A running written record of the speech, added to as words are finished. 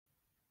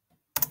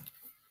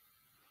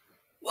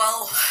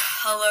Well,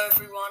 hello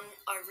everyone.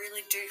 I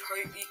really do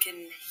hope you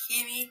can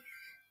hear me.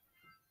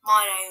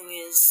 My name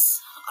is,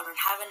 I don't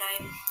have a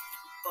name,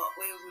 but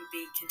we will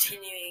be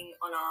continuing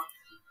on our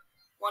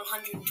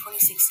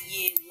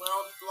 126-year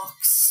World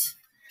Blocks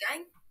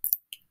game.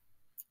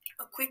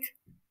 A quick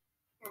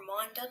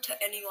reminder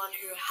to anyone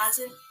who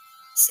hasn't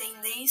seen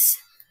these.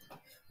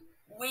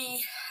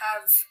 We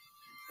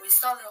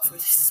started off with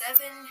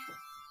seven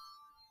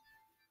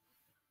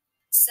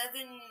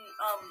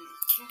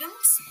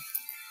kingdoms,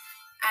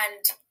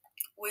 and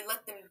we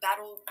let them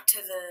battle to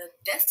the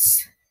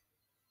deaths.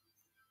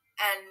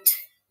 And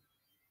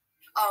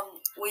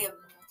we have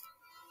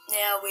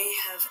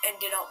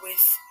ended up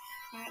with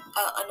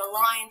an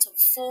alliance of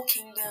 4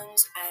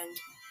 kingdoms and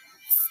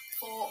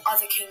 4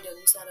 other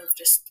kingdoms that are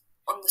just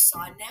on the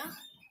side now.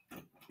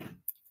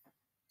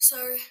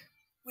 So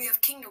we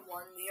have Kingdom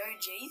 1, the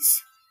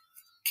OGs.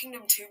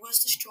 Kingdom 2 was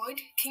destroyed.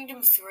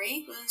 Kingdom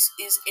 3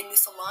 is in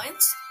this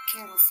alliance.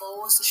 Kingdom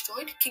 4 was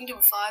destroyed. Kingdom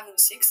 5 and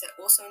 6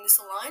 are also in this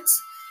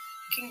alliance.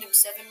 Kingdom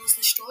 7 was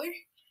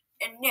destroyed.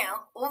 And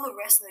now, all the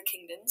rest of the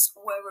kingdoms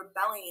were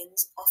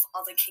rebellions of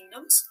other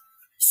kingdoms.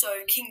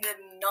 So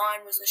Kingdom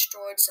 9 was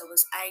destroyed, so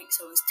was 8,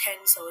 so was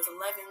 10, so was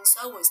 11,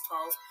 so was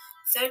 12.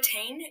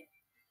 13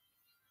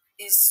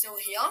 is still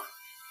here.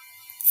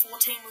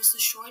 14 was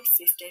destroyed,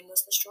 15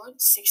 was destroyed,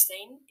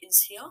 16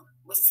 is here,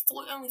 with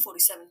only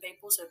 47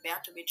 people, so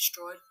about to be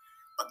destroyed.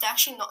 But they're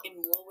actually not in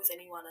war with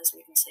anyone, as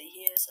we can see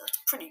here, so that's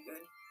pretty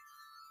good.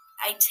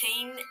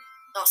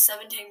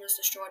 17 was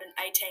destroyed, and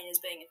 18 is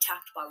being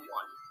attacked by 1.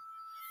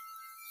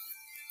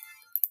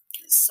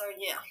 So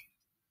yeah.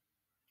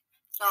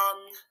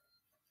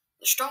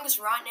 The strongest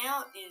right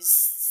now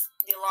is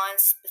the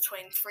alliance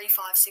between 3,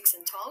 5, 6,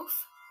 and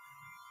 12,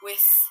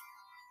 with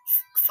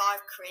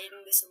 5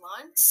 creating this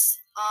alliance.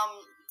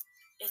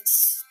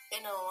 It's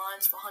been an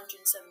alliance for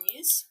 107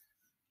 years,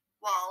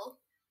 while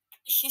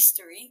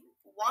history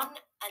 1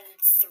 and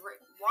 3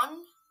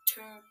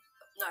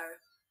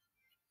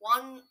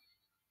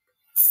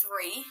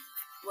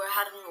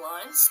 had an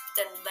alliance,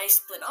 but then they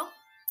split up,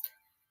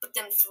 but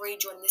then 3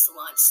 joined this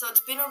alliance. So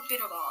it's been a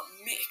bit of a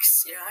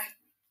mix,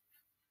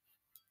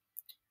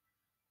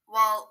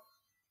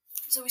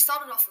 So we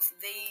started off with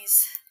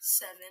these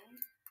 7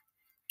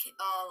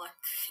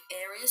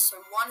 areas. So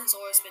 1 has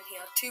always been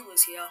here, 2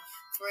 was here,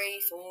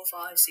 3, 4,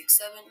 5, 6,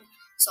 7,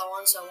 so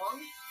on, so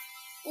on.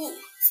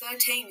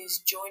 13 is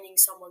joining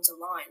someone's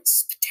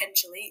alliance,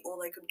 potentially, or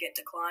they could get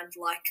declined,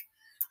 like,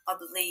 I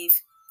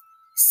believe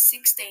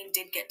 16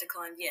 did get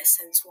declined, yes,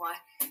 hence why.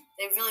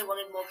 They really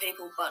wanted more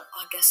people, but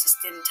I guess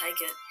just didn't take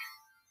it.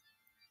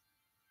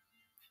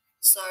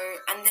 So,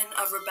 and then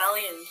a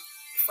rebellion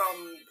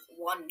from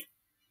 1.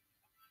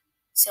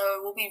 So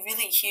it will be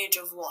really huge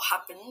of what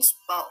happens,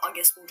 but I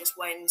guess we'll just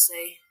wait and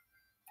see.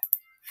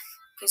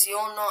 Because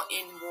you're not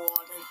in war,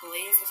 I don't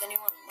believe, with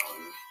anyone.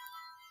 No.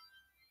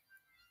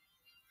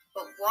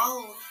 But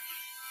while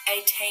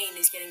 18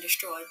 is getting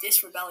destroyed,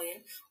 this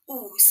rebellion,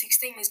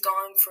 16 is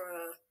going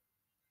for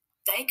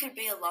they could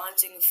be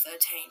alliancing with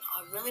 13.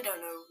 I really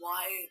don't know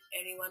why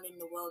anyone in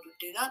the world would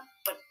do that,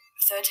 but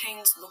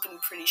 13's looking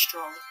pretty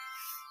strong.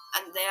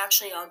 And they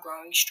actually are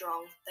growing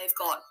strong. They've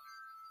got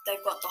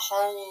the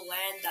whole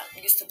land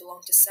that used to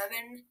belong to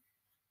 7.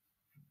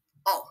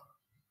 Oh,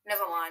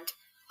 never mind.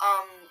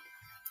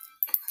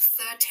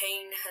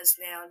 13 has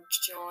now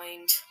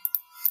joined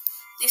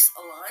this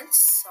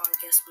alliance, so I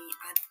guess we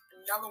add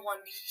another one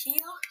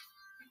here.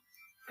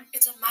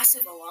 It's a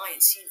massive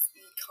alliance. You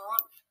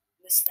can't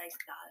mistake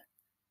that.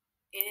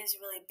 It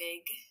is really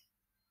big.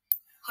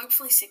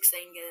 Hopefully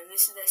 16 get in.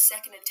 This is their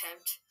second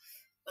attempt.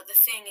 But the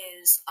thing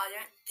is, I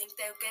don't think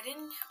they'll get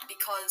in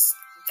because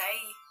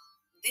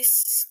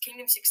this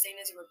Kingdom 16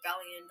 is a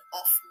rebellion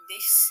of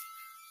this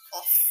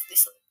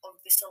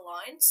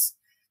alliance.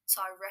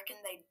 So I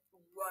reckon they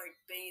won't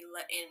be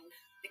let in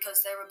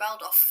because they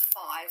rebelled off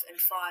 5,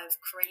 and 5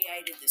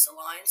 created this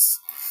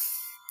alliance.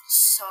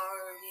 So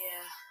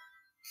yeah.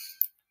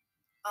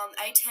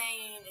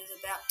 18 is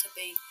about to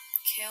be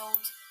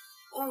killed.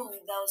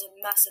 That was a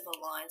massive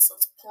alliance.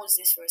 Let's pause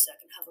this for a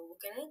second, have a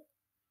look at it.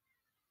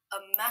 A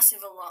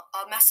massive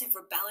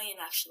rebellion,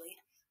 actually,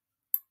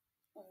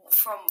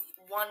 from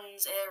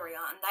 1's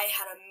area, and they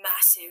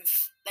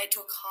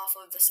took half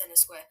of the center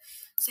square.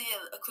 So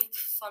yeah, a quick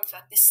fun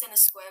fact, this center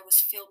square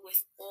was filled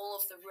with all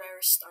of the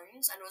rarest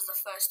stones, and it was the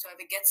first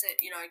whoever gets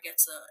it,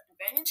 gets an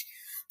advantage,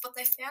 but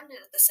they found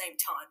it at the same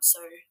time,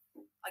 so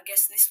I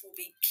guess this will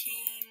be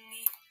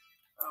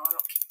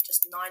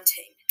just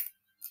 19.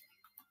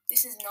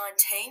 This is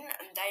 19,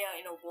 and they are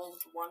in a war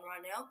with 1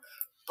 right now,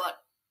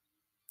 but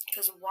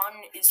because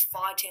 1 is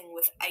fighting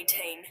with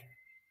 18,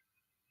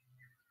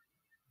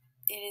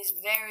 it is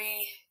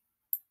very,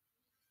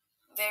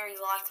 very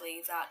likely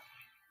that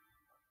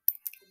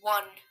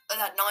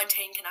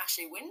 19 can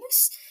actually win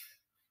this.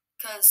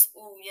 Because,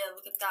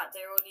 look at that,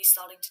 they're already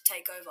starting to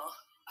take over,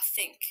 I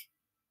think.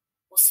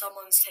 Well,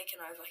 someone's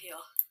taken over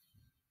here.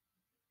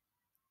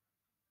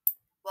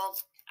 Well,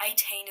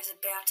 18 is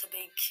about to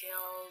be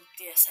killed.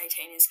 Yes,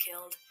 18 is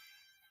killed.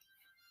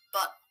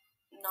 But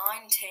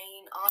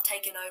 19 are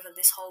taking over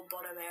this whole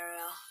bottom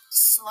area,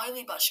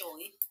 slowly but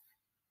surely.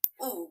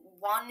 Ooh,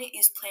 1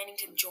 is planning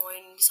to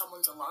join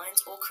someone's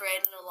alliance or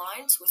create an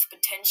alliance with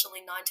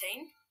potentially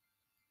 19.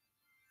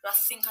 But I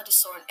think I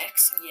just saw an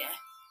X, yeah.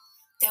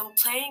 They were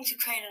planning to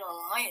create an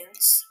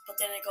alliance, but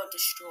then it got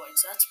destroyed,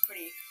 so that's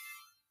pretty...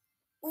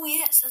 Oh,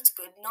 yes, that's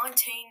good.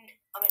 18.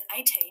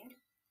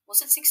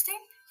 Was it 16?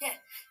 Yeah,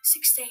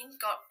 16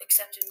 got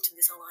accepted into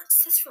this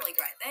alliance. That's really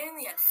great. They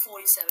only had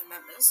 47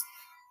 members.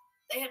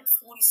 They had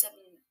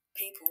 47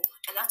 people,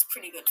 and that's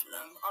pretty good for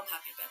them. I'm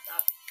happy about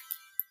that.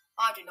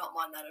 I do not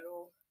mind that at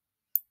all.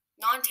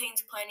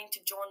 19's planning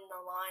to join an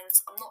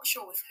alliance. I'm not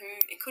sure with who.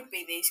 It could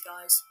be these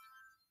guys.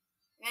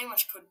 Very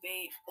much could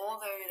be.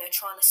 Although they're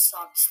trying to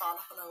start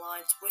up an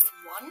alliance with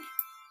 1.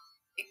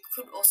 It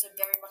could also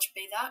very much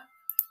be that.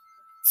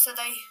 So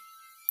they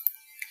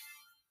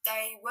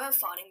were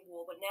fighting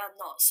war, but now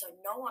not. So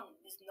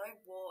there's no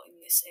war in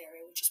this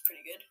area, which is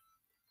pretty good.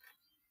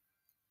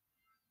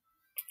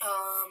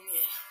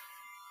 Yeah.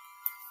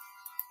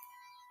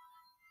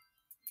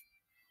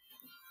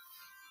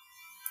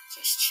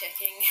 Just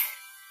checking.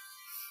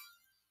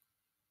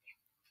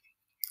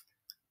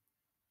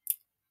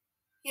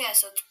 Yeah,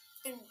 so it's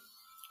been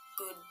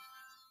good.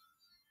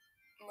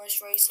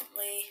 Most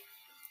recently,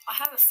 I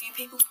have a few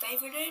people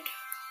favorited.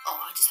 Oh,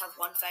 I just have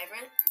one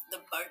favorite. The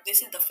boat.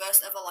 This is the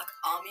first ever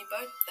army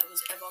boat that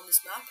was ever on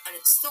this map, and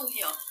it's still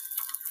here.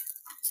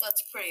 So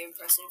that's pretty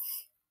impressive.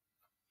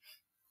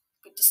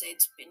 Good to see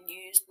it's been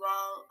used.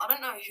 Well, I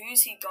don't know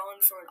who's he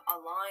going for an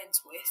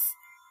alliance with.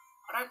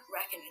 I don't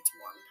reckon it's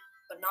 1,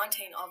 but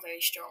 19 are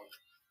very strong.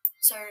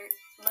 So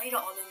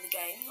later on in the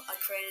game, I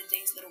created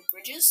these little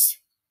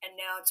bridges, and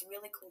now it's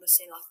really cool to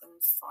see them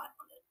fight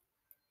on it.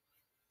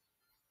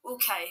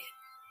 Okay,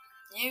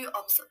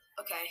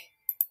 okay.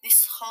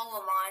 This whole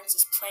alliance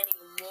is planning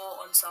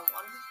war on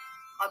someone.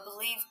 I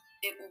believe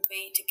it will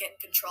be to get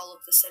control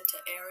of the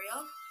center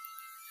area.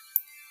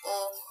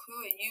 Or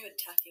who are you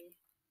attacking?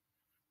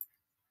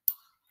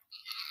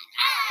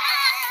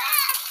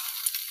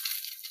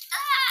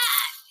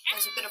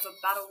 There's a bit of a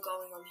battle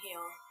going on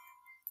here.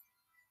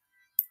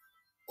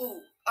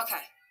 Ooh,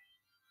 okay.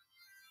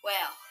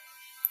 Wow.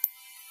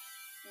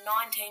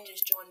 19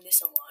 just joined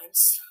this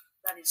alliance.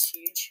 That is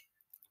huge.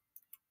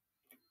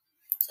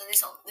 So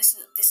this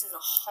is a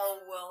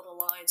whole world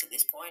alliance at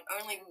this point.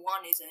 Only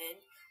 1 is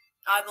in.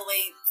 I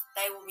believe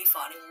they will be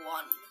fighting 1.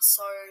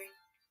 So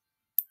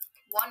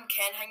 1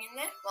 can hang in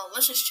there. Well,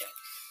 let's just check.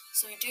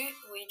 So we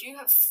do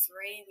have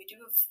 3, we do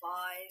have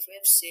 5, we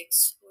have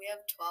 6, we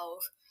have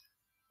 12,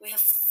 we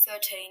have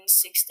 13,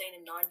 16,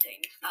 and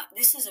 19.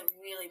 This is a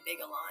really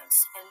big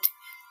alliance, and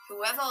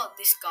whoever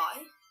this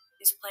guy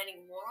is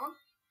planning war on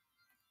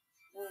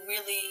will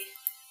really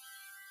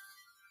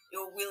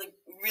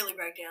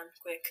break down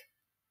quick.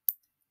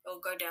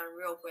 It'll go down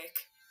real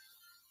quick.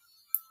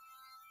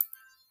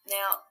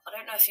 Now, I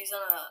don't know if he's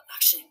gonna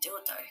actually do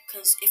it though,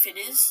 because if it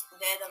is,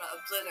 they're gonna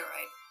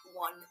obliterate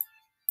 1.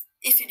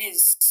 If it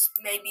is,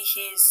 maybe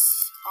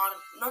he's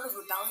not a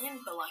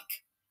rebellion, but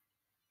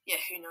yeah,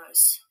 who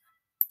knows?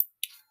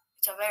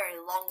 It's a very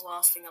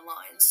long-lasting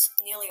alliance,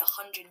 nearly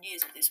 100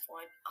 years at this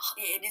point.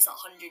 Yeah, it is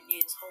 100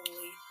 years.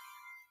 Holy!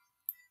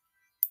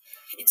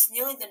 It's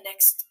nearly the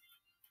next.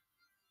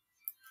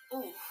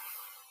 Ooh,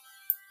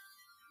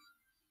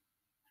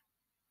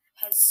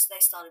 has they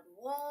started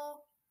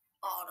war?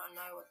 Oh, I don't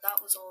know what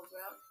that was all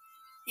about.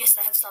 Yes,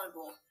 they have started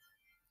war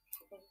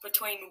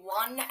between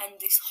 1 and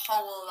this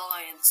whole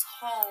alliance.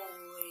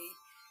 Holy!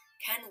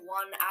 Can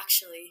 1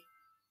 actually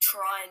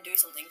try and do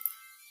something?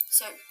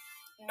 So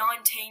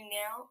 19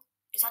 now.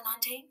 Is that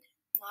 19?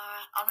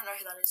 I don't know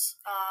who that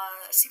is.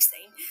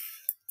 16.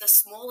 The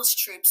smallest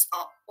troops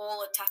are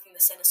all attacking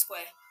the center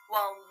square,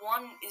 while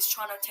 1 is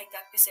trying to take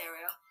back this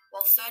area,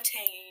 while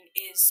 13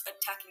 is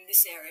attacking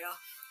this area.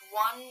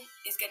 1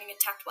 is getting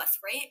attacked by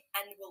 3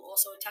 and will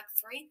also attack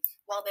 3,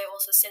 while they're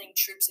also sending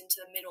troops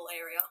into the middle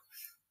area.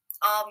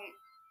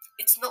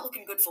 It's not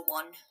looking good for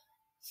 1.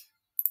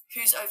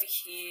 Who's over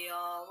here?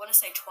 I want to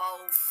say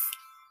 12.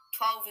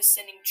 12 is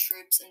sending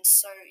troops, and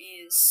so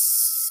is,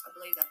 I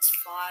believe that's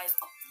 5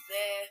 up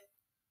there.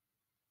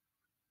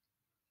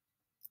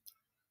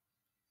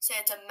 So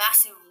it's a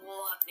massive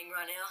war happening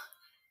right now.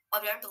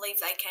 I don't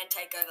believe they can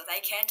take over.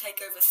 They can take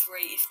over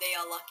 3 if they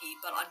are lucky,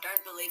 but I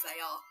don't believe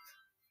they are.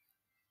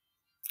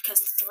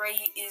 Because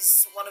 3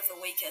 is one of the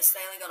weakest.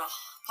 They only got a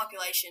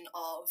population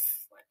of...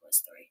 Wait,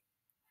 where's 3?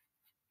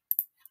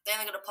 They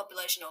only got a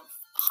population of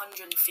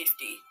 150.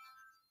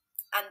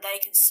 And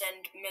they can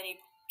send many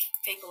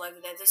people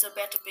over there. There's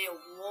about to be a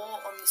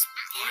war on this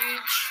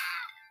bridge.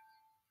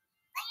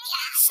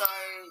 So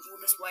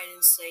we'll just wait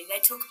and see. They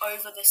took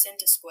over the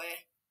center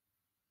square.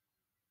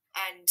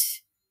 And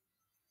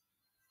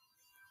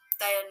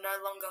they are no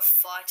longer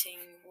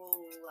fighting.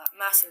 Ooh,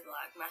 massive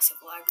lag.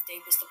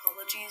 Deepest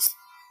apologies.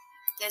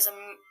 This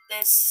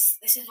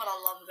is what I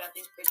love about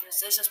these bridges.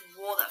 There's just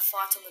war that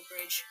fights on the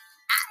bridge.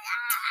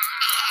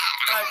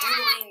 But I do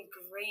believe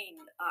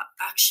Green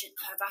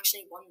have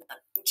actually won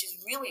that, which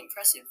is really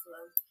impressive for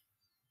them.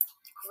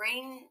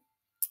 Green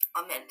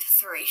I meant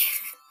 3.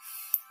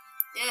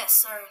 Yeah,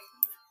 so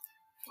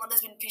one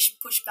has been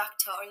pushed back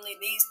to only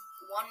these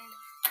one,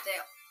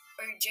 their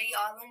OG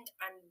island,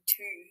 and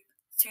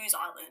two's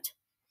island.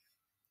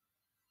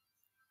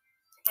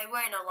 They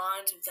were in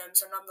alliance with them,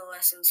 so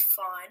nonetheless it was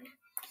fine.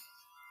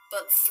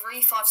 But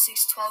 3, 5,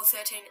 6,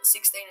 12, 13,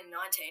 16, and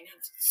 19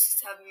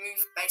 have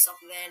moved base up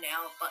there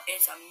now, but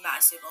it's a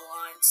massive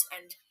alliance,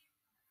 and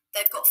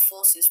they've got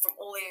forces from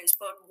all areas,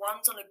 but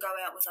one's going to go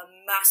out with a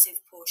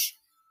massive push.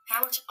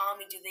 How much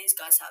army do these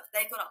guys have?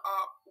 They've got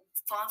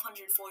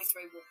 543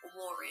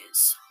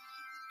 warriors.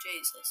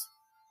 Jesus.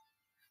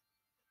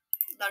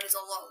 That is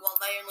a lot, while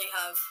they only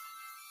have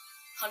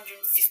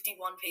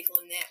 151 people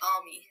in their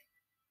army.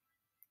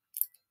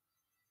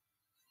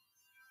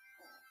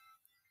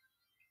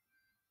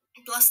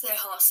 Bless their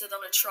hearts, they're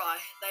going to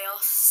try. They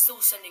are still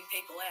sending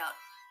people out.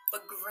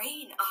 But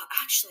Green are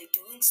actually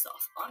doing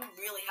stuff. I'm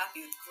really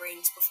happy with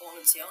Green's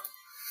performance here.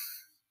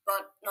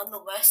 But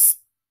nonetheless,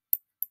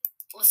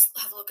 let's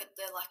have a look at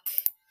their,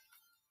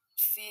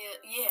 fear.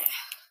 Yeah,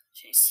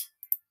 jeez.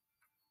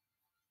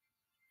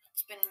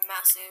 It's been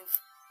massive.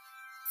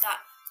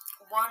 That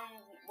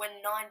one,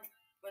 when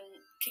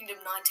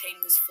Kingdom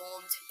 19 was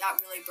formed, that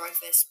really broke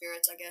their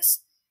spirits, I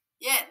guess.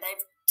 Yeah,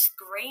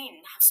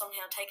 Green have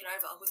somehow taken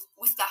over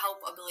with the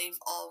help, I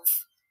believe, of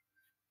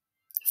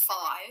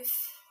 5.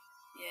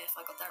 Yeah, if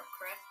I got that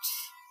correct.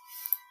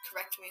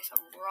 Correct me if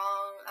I'm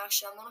wrong.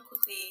 Actually, I'm going to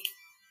quickly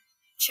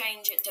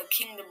change it to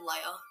Kingdom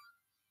layer.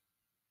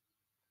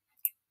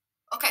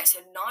 Okay,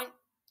 so 9.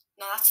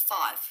 No, that's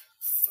 5.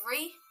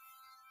 3.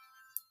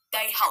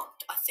 They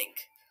helped, I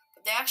think.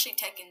 But they're actually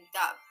taking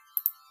that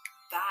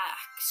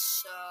back,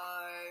 so...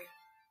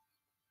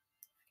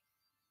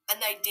 And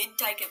they did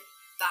take it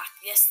back.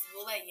 Yes,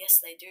 will they? Yes,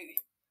 they do.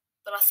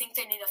 But I think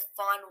they need a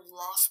final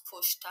last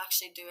push to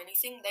actually do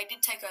anything. They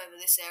did take over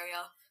this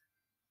area.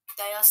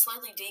 They are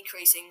slowly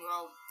decreasing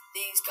while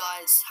these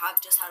guys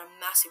have just had a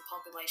massive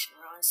population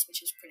rise,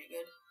 which is pretty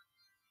good.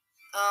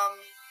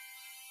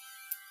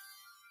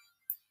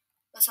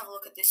 Let's have a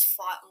look at this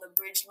fight on the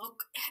bridge.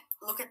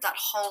 Look at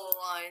that whole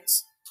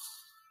alliance.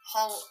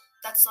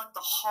 That's like the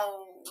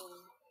whole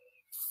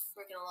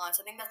freaking alliance.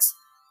 I think that's...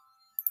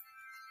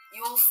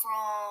 You're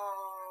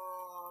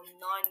from 19,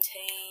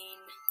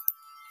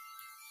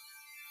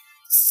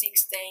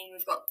 16.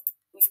 We've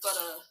got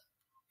a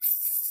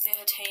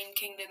 13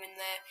 kingdom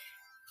in there.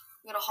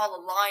 We've got a whole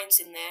alliance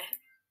in there.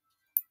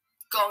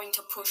 Going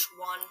to push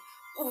 1.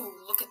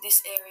 Ooh, look at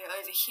this area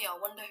over here. I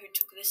wonder who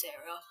took this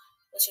area.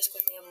 Let's just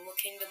quickly have a look.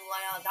 Kingdom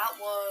layer. That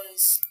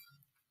was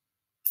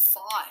 5.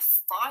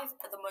 5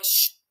 are the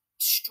most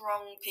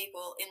strong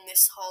people in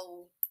this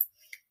whole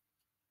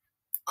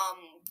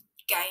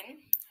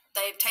game.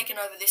 They've taken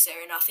over this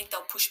area, and I think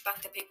they'll push back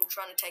the people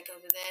trying to take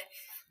over there.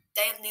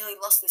 They have nearly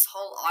lost this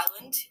whole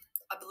island.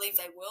 I believe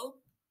they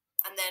will.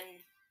 And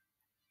then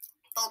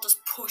they'll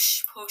just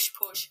push.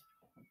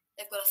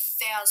 They've got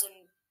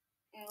 1,000.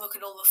 Look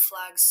at all the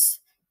flags.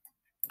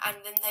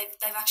 And then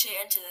they've actually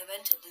entered. They've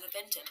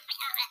entered.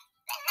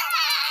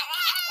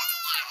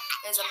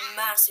 There's a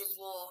massive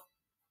war.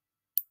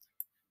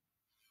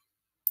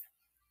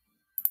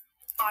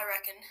 I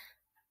reckon.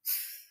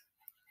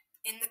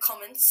 In the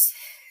comments,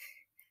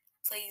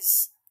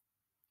 please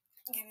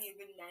give me a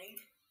good name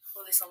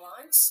for this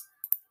alliance.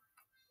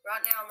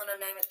 Right now I'm going to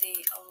name it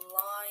the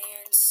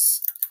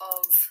Alliance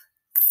of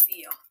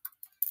Fear.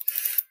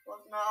 Well,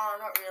 no,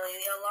 not really.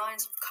 The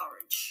Alliance of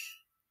Courage.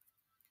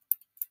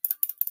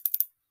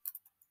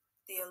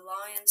 The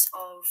Alliance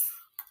of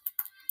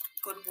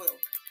Goodwill.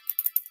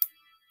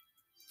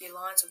 The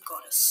Alliance of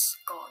Gods.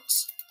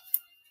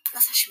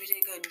 That's actually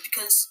really good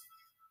because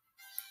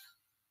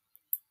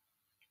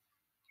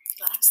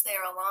that's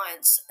their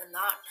alliance, and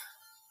that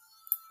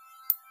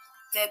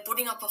they're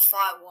putting up a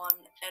fight 1,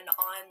 and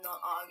I'm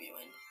not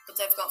arguing. But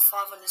they've got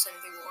 573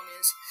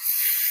 warriors.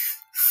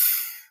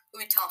 It'll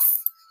be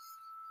tough.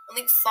 I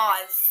think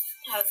 5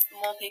 have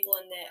more people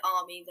in their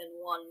army than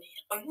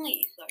 1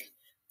 only, though.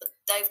 But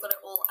they've got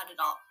it all added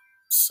up.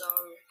 So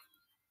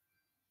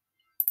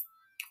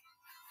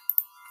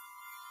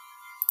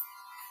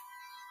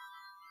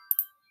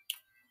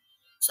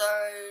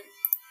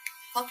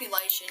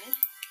population,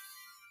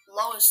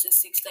 lowest is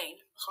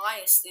 16,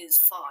 highest is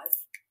 5.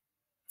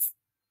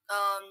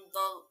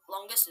 The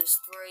longest is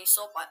 3,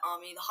 sort by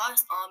army. The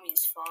highest army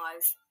is 5.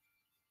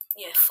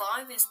 Yeah,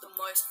 5 is the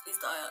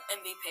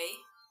MVP,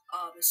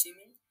 I'm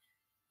assuming.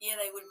 Yeah,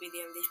 they would be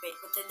the MVP,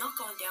 but they're not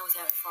going down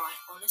without a fight,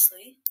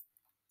 honestly.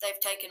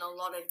 They've taken a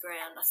lot of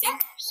ground. I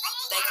think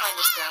they claim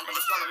this ground, but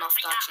it's not enough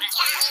to actually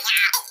claim it.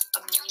 A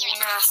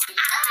massive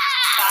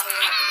battle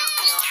happening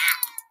here.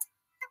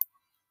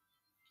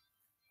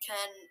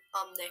 Can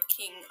their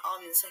king,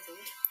 Army II,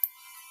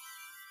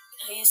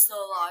 he is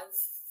still alive.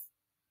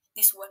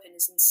 This weapon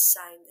is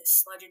insane,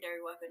 this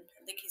legendary weapon.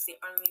 I think he's the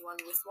only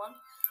one with one.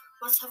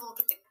 Let's have a look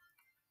at the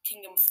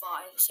Kingdom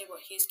 5, see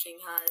what his king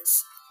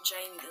has.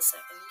 Jamie II.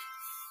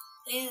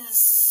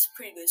 Is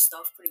pretty good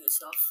stuff,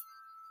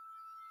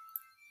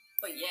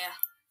 But yeah.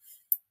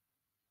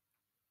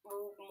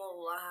 More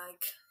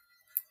lag.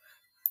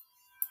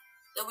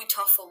 it'll be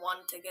tough for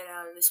one to get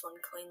out of this one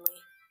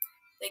cleanly.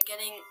 They're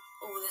getting...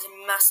 Oh, there's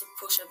a massive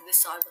push over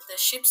this side, but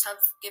their ships have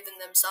given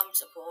them some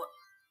support,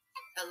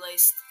 at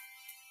least.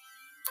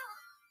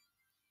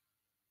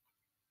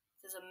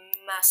 There's a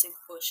massive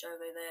push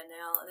over there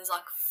now. There's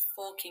like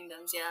 4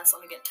 kingdoms. Yeah, it's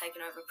going to get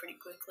taken over pretty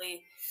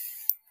quickly.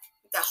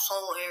 The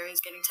whole area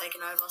is getting taken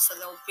over, so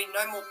there'll be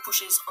no more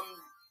pushes on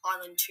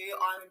Island 2.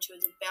 Island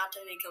 2 is about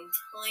to be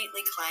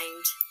completely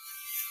claimed.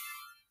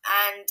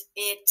 And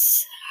it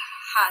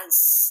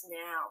has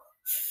now.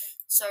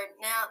 So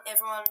now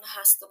everyone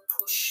has to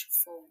push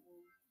for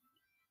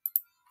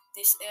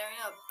this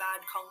area.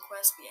 Bad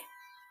conquest, yeah.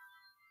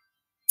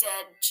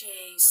 Dead,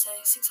 geez,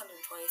 623.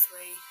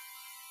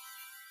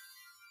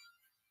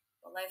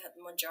 Well, they've had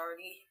the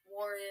majority.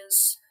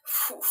 Warriors,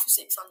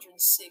 606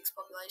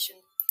 population.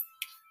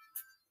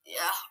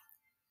 Yeah.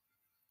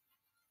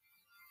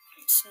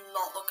 It's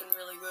not looking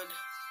really good.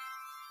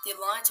 The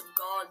Alliance of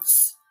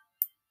Gods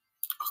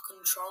are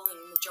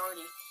controlling the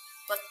majority,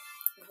 but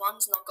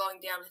one's not going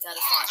down without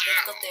a fight.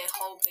 They've got their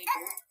whole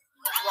people,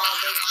 while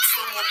there's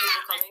still more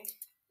people coming.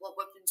 What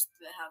weapons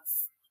do they have?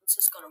 It's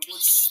just got a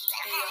wood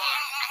spear,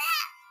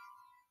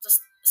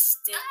 just a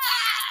stick.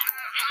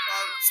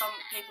 Well, some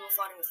people are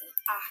fighting with an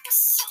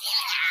axe.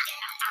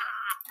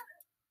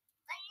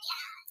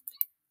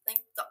 I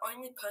think the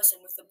only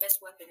person with the best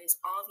weapon is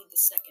Arvi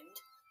II,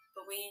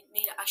 but we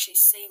need to actually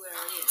see where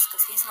he is,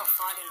 because he's not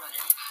fighting right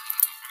now.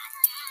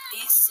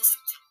 He's just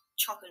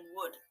chopping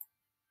wood,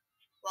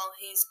 while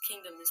his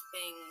kingdom is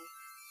being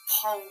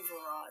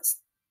pulverized.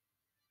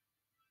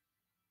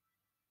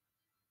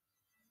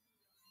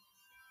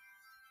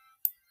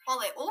 Well,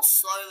 they're all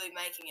slowly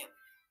making it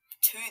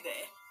to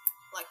there.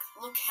 Like,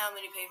 look how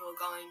many people are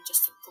going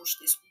just to push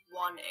this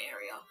one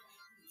area.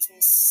 It's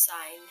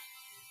insane.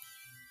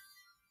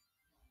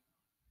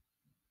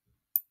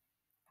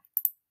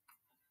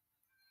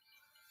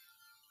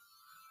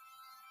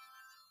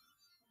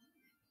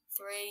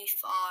 Three,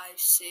 5,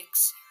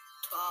 6,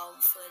 12,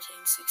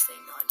 13, 16,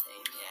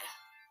 19, yeah.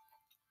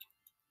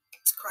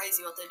 It's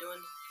crazy what they're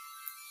doing.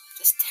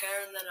 Just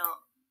tearing that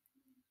up.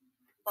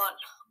 But,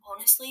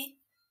 honestly,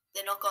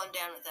 they're not going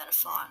down without a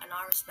fight, and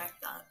I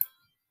respect that.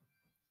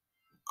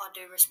 I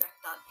do respect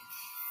that.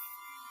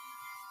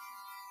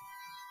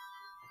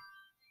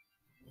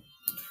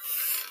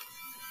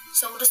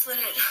 So we'll just let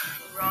it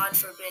ride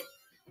for a bit.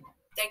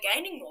 They're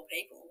gaining more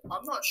people.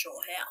 I'm not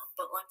sure how,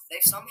 but like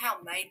they've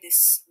somehow made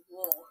this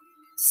war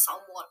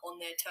somewhat on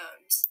their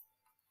terms.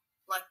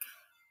 Like,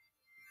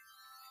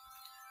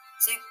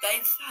 see,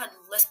 they've had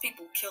less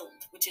people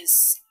killed, which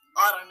is,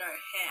 I don't know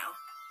how,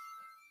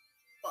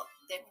 but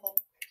they've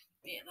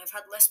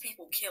had less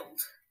people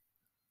killed.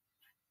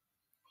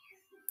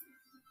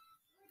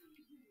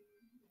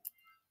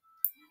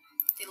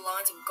 The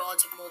Alliance of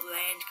Gods have more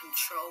land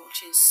control,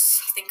 which is,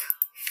 I think,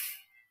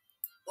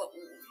 what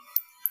will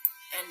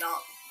end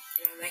up,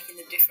 making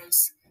the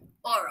difference.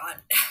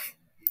 Alright.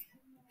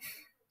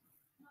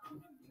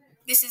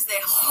 This is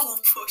their whole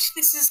push.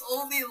 This is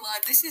all the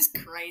Alliance. This is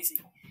crazy.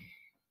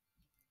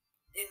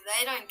 If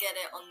they don't get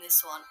it on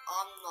this one,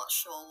 I'm not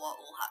sure what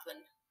will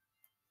happen.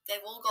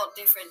 They've all got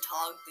different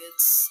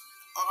targets.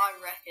 I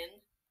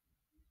reckon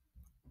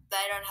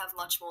they don't have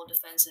much more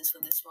defenses for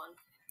this one.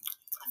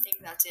 I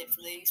think that's it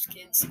for these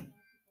kids.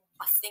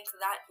 I think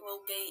that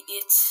will be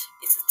it.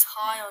 It's a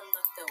tie on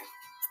the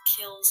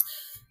kills,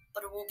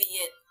 but it will be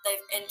it.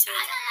 They've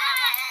entered.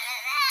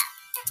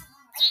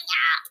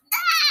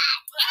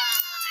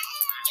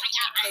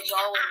 They're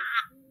going.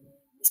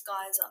 This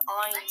guy's an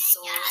iron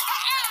sword.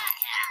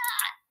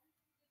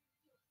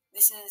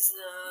 This is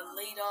the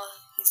leader.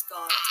 He's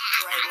got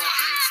great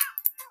weapons.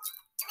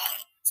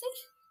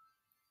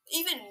 See?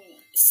 Even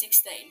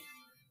 16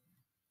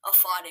 are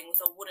fighting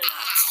with a wooden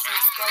axe.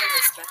 You've got to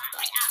respect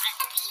that.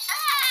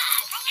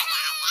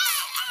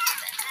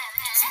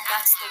 See,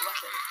 that's the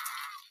weapon.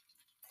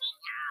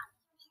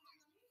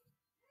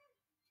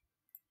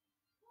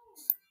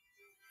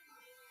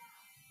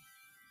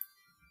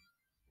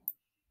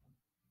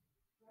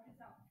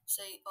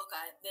 See,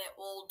 okay, they're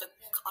all the...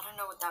 I don't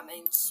know what that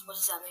means. What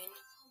does that mean?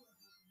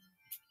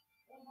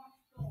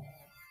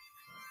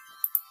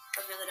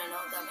 I really don't know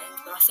what that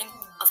means, but I think...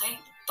 Are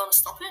they gonna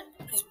stop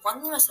it? Is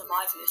one gonna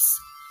survive this?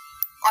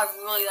 I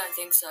really don't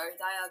think so.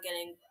 They are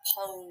getting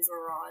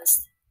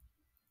pulverized.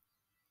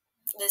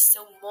 There's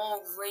still more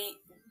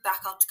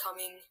backups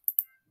coming.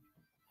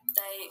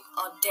 They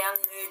are down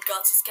in their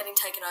guts. It's getting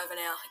taken over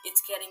now.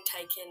 It's getting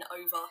taken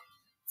over.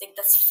 I think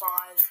that's 5.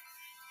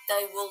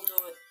 They will do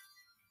it.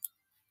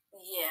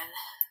 Yeah.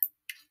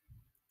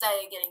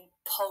 They are getting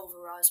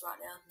pulverized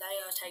right now. They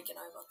are taking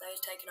over. They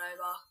are taking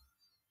over.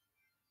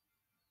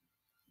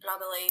 And I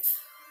believe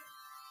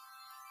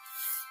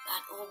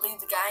that will be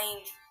the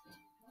game.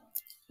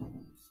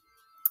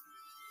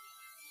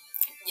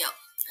 Yep.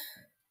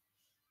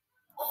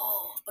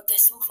 Oh, but they're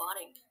still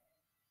fighting.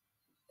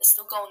 They're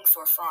still going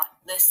for a fight.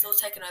 They're still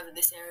taking over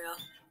this area.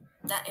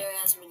 That area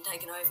hasn't been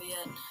taken over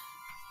yet.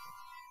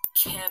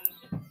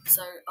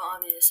 So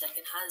Army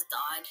II has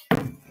died.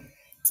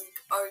 The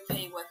OP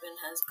weapon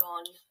has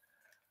gone.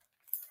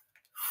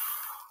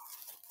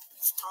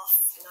 It's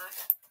tough, you know.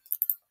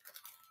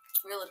 It's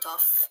really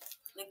tough.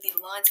 Like the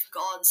Alliance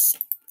gods,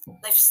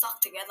 they've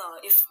stuck together.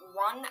 If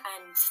 1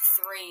 and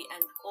 3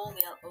 and all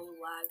the other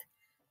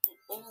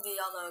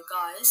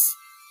guys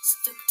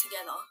stuck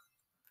together,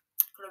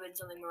 could have been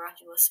something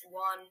miraculous.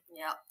 1,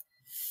 yeah.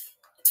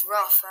 It's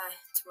rough, eh?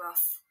 It's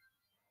rough.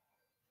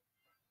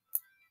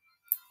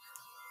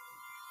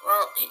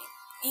 Well,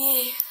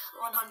 yeah,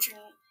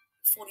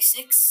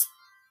 146.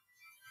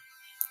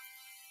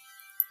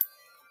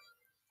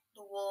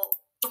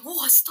 The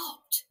war has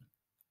stopped.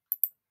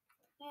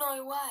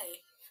 No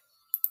way.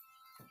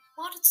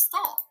 Why did it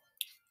stop?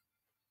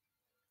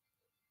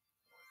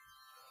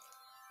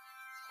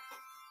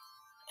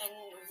 And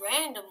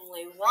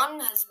randomly, 1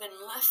 has been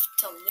left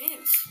to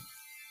live.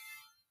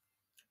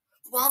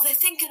 While they're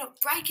thinking of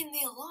breaking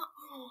the alliance.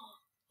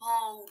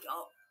 Hold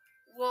up.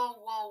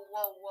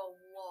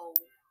 Whoa.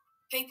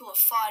 People are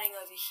fighting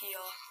over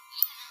here.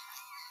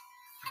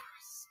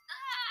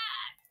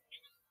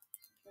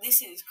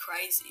 This is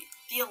crazy.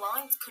 The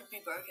alliance could be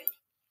broken.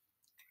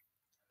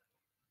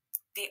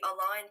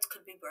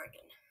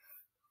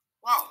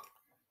 Well,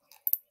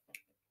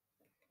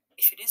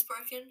 if it is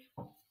broken,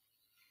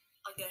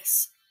 I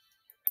guess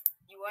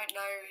you won't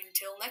know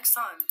until next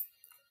time.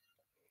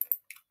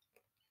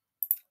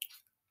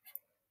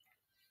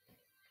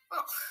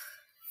 Well,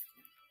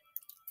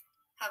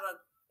 have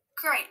a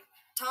great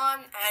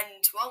time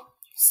and, well,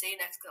 see you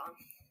next time.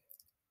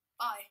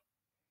 Bye.